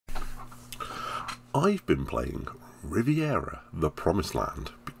I've been playing Riviera, the Promised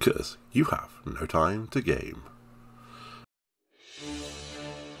Land, because you have no time to game.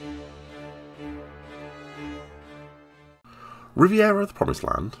 Riviera, the Promised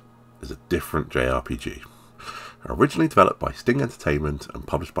Land is a different JRPG. Originally developed by Sting Entertainment and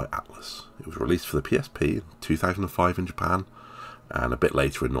published by Atlas. It was released for the PSP in 2005 in Japan, and a bit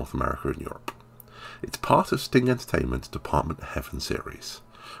later in North America and Europe. It's part of Sting Entertainment's Department of Heaven series,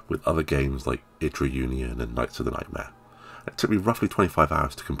 with other games like Idra Union and Knights of the Nightmare. It took me roughly 25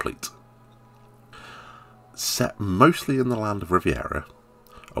 hours to complete. Set mostly in the land of Riviera,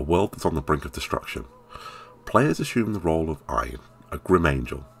 a world that's on the brink of destruction, players assume the role of Ein, a grim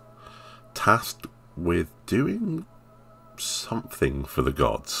angel, tasked with doing something for the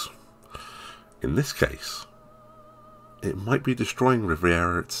gods. In this case, it might be destroying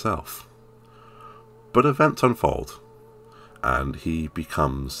Riviera itself. But events unfold, and he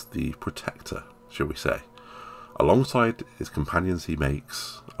becomes the protector, shall we say. Alongside his companions he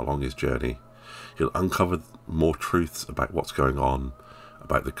makes along his journey, he'll uncover more truths about what's going on,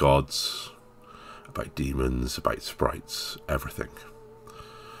 about the gods, about demons, about sprites, everything.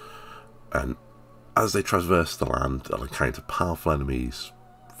 And as they traverse the land, they'll encounter powerful enemies,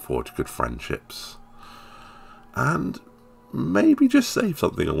 forge good friendships, and maybe just save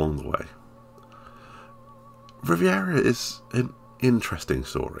something along the way. Riviera is an interesting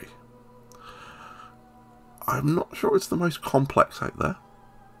story. I'm not sure it's the most complex out there,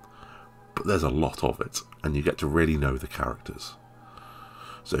 but there's a lot of it, and you get to really know the characters.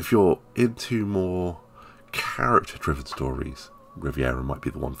 So if you're into more character-driven stories, Riviera might be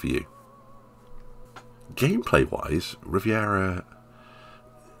the one for you. Gameplay-wise, Riviera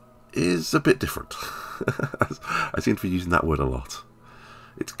is a bit different. I seem to be using that word a lot.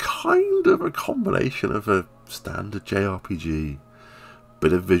 It's kind of a combination of a standard JRPG,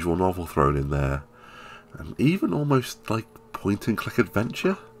 bit of visual novel thrown in there, and even almost like point-and-click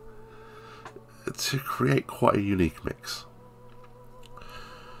adventure, to create quite a unique mix.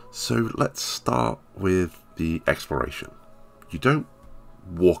 So let's start with the exploration. You don't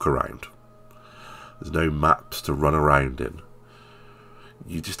walk around. There's no maps to run around in.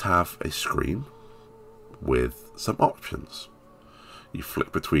 You just have a screen with some options. You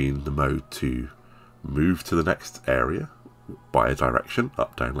flick between the mode to move to the next area by a direction,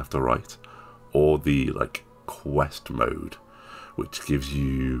 up, down, left or right, or the quest mode, which gives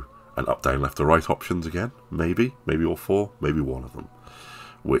you an up, down, left or right options again, maybe all four, maybe one of them,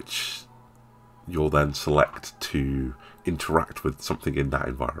 which you'll then select to interact with something in that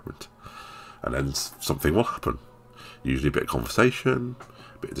environment. And then something will happen. Usually a bit of conversation,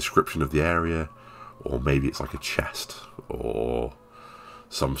 a bit of description of the area, or maybe it's like a chest, or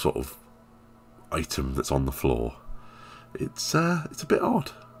some sort of item that's on the floor. It's a bit odd.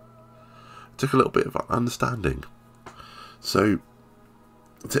 It took a little bit of understanding. So,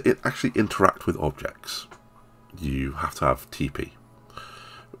 to actually interact with objects, you have to have TP,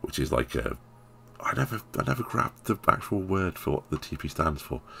 which is like a... I never grabbed the actual word for what the TP stands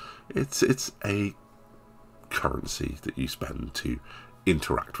for. It's a currency that you spend to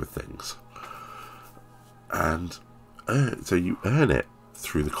interact with things, and so you earn it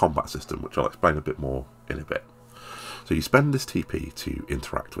through the combat system, which I'll explain a bit more in a bit. So you spend this TP to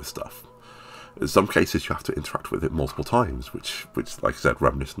interact with stuff. In some cases you have to interact with it multiple times, which like I said,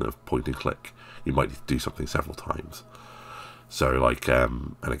 reminiscent of point and click. You might need to do something several times. So like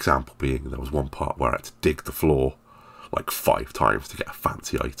an example being, there was one part where I had to dig the floor like 5 times to get a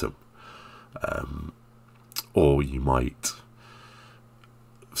fancy item. Or you might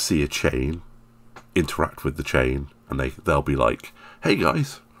see a chain, interact with the chain, and they'll be like, hey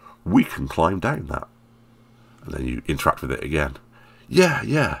guys, we can climb down that. And then you interact with it again.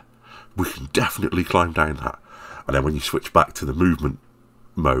 Yeah, we can definitely climb down that. And then when you switch back to the movement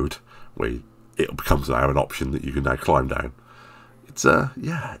mode, where it becomes now an option that you can now climb down. It's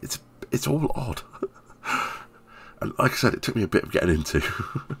it's all odd. And like I said, it took me a bit of getting into.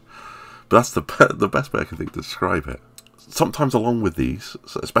 But that's the best way I can think to describe it. Sometimes along with these,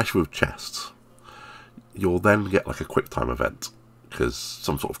 especially with chests, you'll then get like a QuickTime event, because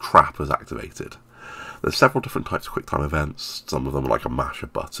some sort of trap is activated. There's several different types of QuickTime events. Some of them are like a mash a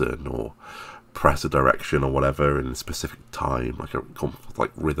button, or press a direction or whatever in a specific time,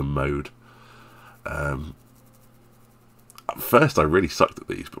 like rhythm mode. At first I really sucked at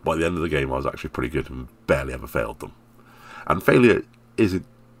these, but by the end of the game I was actually pretty good and barely ever failed them. And failure it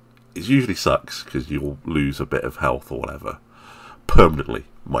usually sucks, because you'll lose a bit of health or whatever, permanently,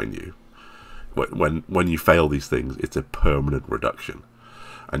 mind you. When you fail these things, it's a permanent reduction.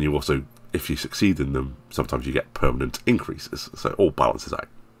 And you also, if you succeed in them, sometimes you get permanent increases, so it all balances out.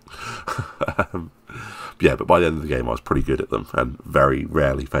 Yeah, but by the end of the game I was pretty good at them and very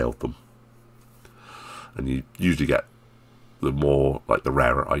rarely failed them. And you usually get the more, like, the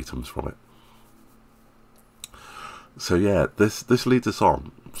rarer items from it. So yeah, this leads us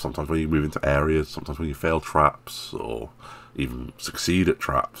on. Sometimes when you move into areas, sometimes when you fail traps, or even succeed at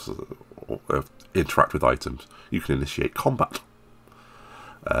traps, or interact with items, you can initiate combat.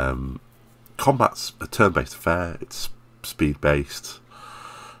 Combat's a turn-based affair, it's speed-based,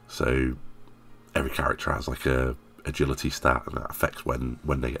 so every character has like a agility stat, and that affects when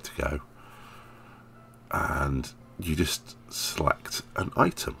they get to go. And you just select an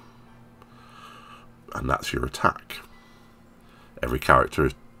item, and that's your attack. Every character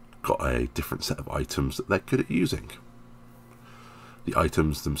has got a different set of items that they're good at using. The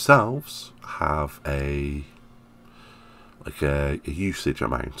items themselves have a usage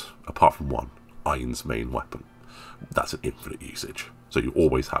amount, apart from one, Ein's main weapon. That's an infinite usage, so you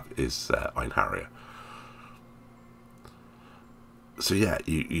always have is Ein Harrier. So yeah,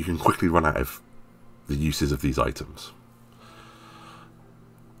 you can quickly run out of the uses of these items.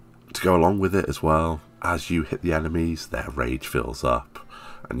 To go along with it as well, as you hit the enemies, their rage fills up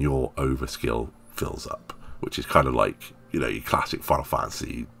and your overskill fills up, which is kind of like, you know, your classic Final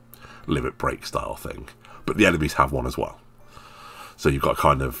Fantasy limit break style thing, but the enemies have one as well. So you've got to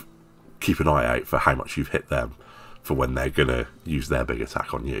kind of keep an eye out for how much you've hit them for when they're going to use their big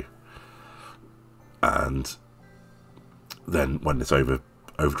attack on you. And then when this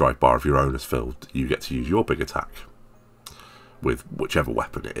overdrive bar of your own is filled, you get to use your big attack with whichever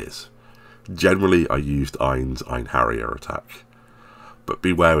weapon it is. Generally, I used Ein's Ein Harrier attack, but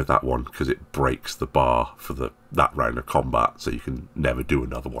beware with that one because it breaks the bar for that round of combat, so you can never do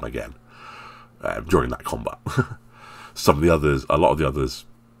another one again during that combat. A lot of the others,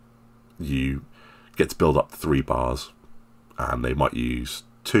 you get to build up 3 bars, and they might use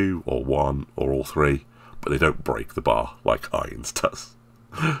 2 or 1 or all 3, but they don't break the bar like Ein's does.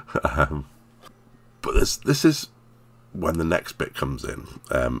 But this is when the next bit comes in.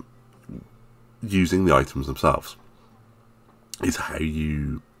 Using the items themselves is how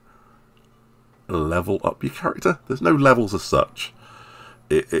you level up your character. There's no levels as such.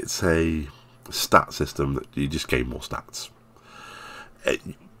 It's a stat system that you just gain more stats.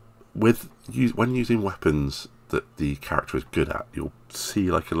 When using weapons that the character is good at, you'll see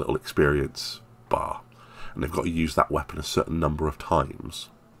like a little experience bar, and they've got to use that weapon a certain number of times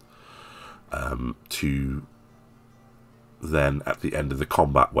to then, at the end of the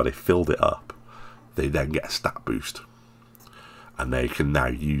combat where they filled it up, they then get a stat boost, and they can now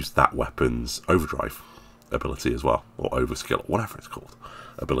use that weapon's overdrive ability as well, or overskill, or whatever it's called,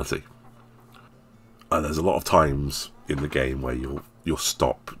 ability. And there's a lot of times in the game where you'll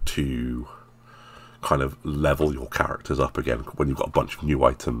stop to kind of level your characters up again when you've got a bunch of new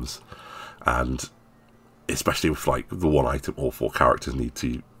items, and especially with like the one item all 4 characters need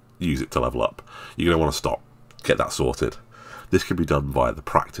to use it to level up, you're going to want to stop, get that sorted. This can be done via the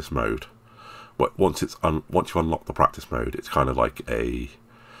practice mode. But once you unlock the practice mode, it's kind of like a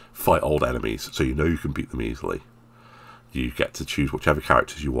fight old enemies, so you know you can beat them easily. You get to choose whichever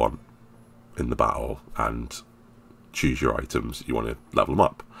characters you want in the battle and choose your items you want to level them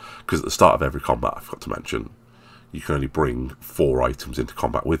up. Because at the start of every combat, I forgot to mention, you can only bring 4 items into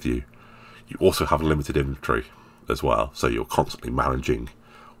combat with you. You also have a limited inventory as well, so you're constantly managing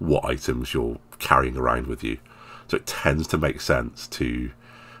what items you're carrying around with you. So it tends to make sense to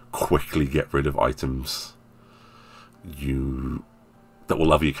quickly get rid of items that will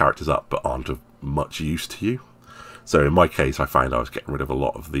level your characters up but aren't of much use to you. So in my case, I found I was getting rid of a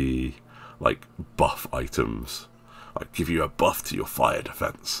lot of the like buff items, like give you a buff to your fire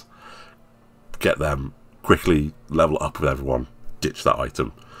defense. Get them, quickly level up with everyone, ditch that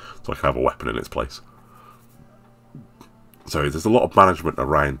item so I can have a weapon in its place. So there's a lot of management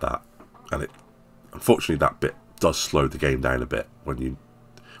around that, and unfortunately that bit does slow the game down a bit when you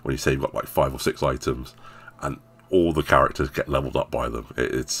say you've got like 5 or 6 items and all the characters get leveled up by them.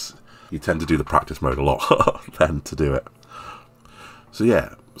 You tend to do the practice mode a lot then to do it. So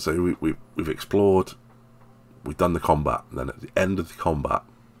yeah, so we've explored, we've done the combat, and then at the end of the combat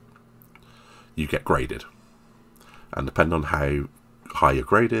you get graded, and depending on how high your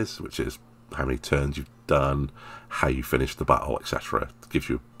grade is, which is how many turns you've done, how you finish the battle, etc., it gives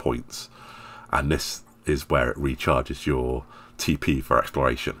you points. And this is where it recharges your TP for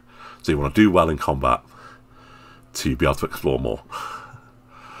exploration. So you want to do well in combat to be able to explore more.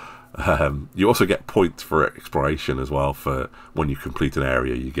 You also get points for exploration as well. For when you complete an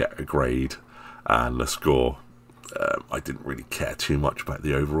area, you get a grade and a score. I didn't really care too much about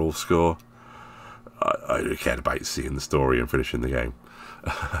the overall score. I cared about seeing the story and finishing the game.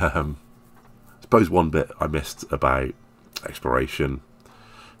 suppose one bit I missed about exploration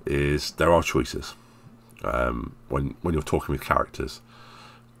is there are choices. When you're talking with characters,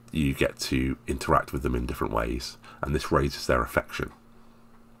 you get to interact with them in different ways, and this raises their affection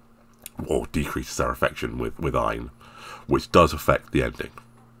or decreases their affection with Ein, which does affect the ending.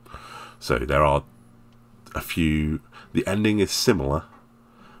 So there are a few. The ending is similar,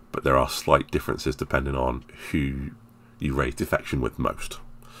 but there are slight differences depending on who you raise affection with most.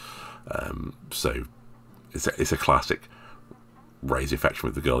 So it's a classic raise affection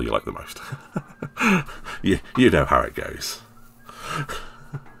with the girl you like the most. you know how it goes.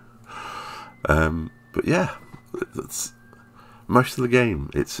 But yeah, that's most of the game.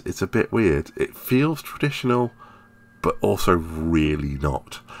 It's a bit weird. It feels traditional, but also really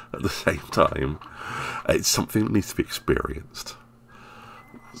not at the same time. It's something that needs to be experienced.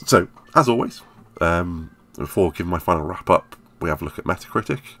 So, as always, before giving my final wrap up, we have a look at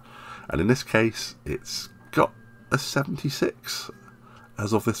Metacritic, and in this case, it's got a 76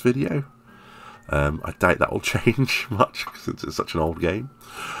 as of this video. I doubt that will change much since it's such an old game.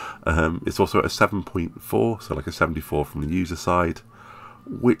 It's also at a 7.4, so like a 74 from the user side,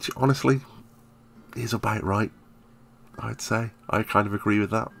 which honestly is about right, I'd say. I kind of agree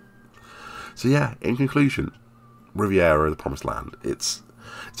with that. So yeah, in conclusion, Riviera, the Promised Land, it's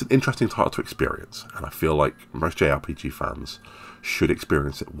an interesting title to experience, and I feel like most JRPG fans should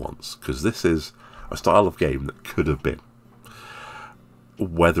experience it once, because this is a style of game that could have been.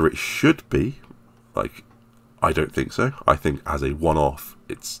 Whether it should be, like, I don't think so. I think as a one-off,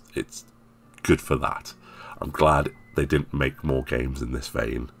 it's good for that. I'm glad they didn't make more games in this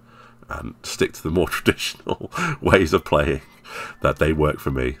vein and stick to the more traditional ways of playing, that they work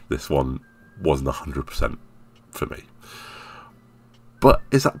for me. This one wasn't 100% for me. But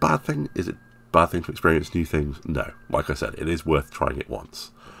is that a bad thing? Is it a bad thing to experience new things? No. Like I said, it is worth trying it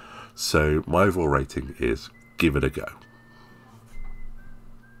once. So my overall rating is give it a go.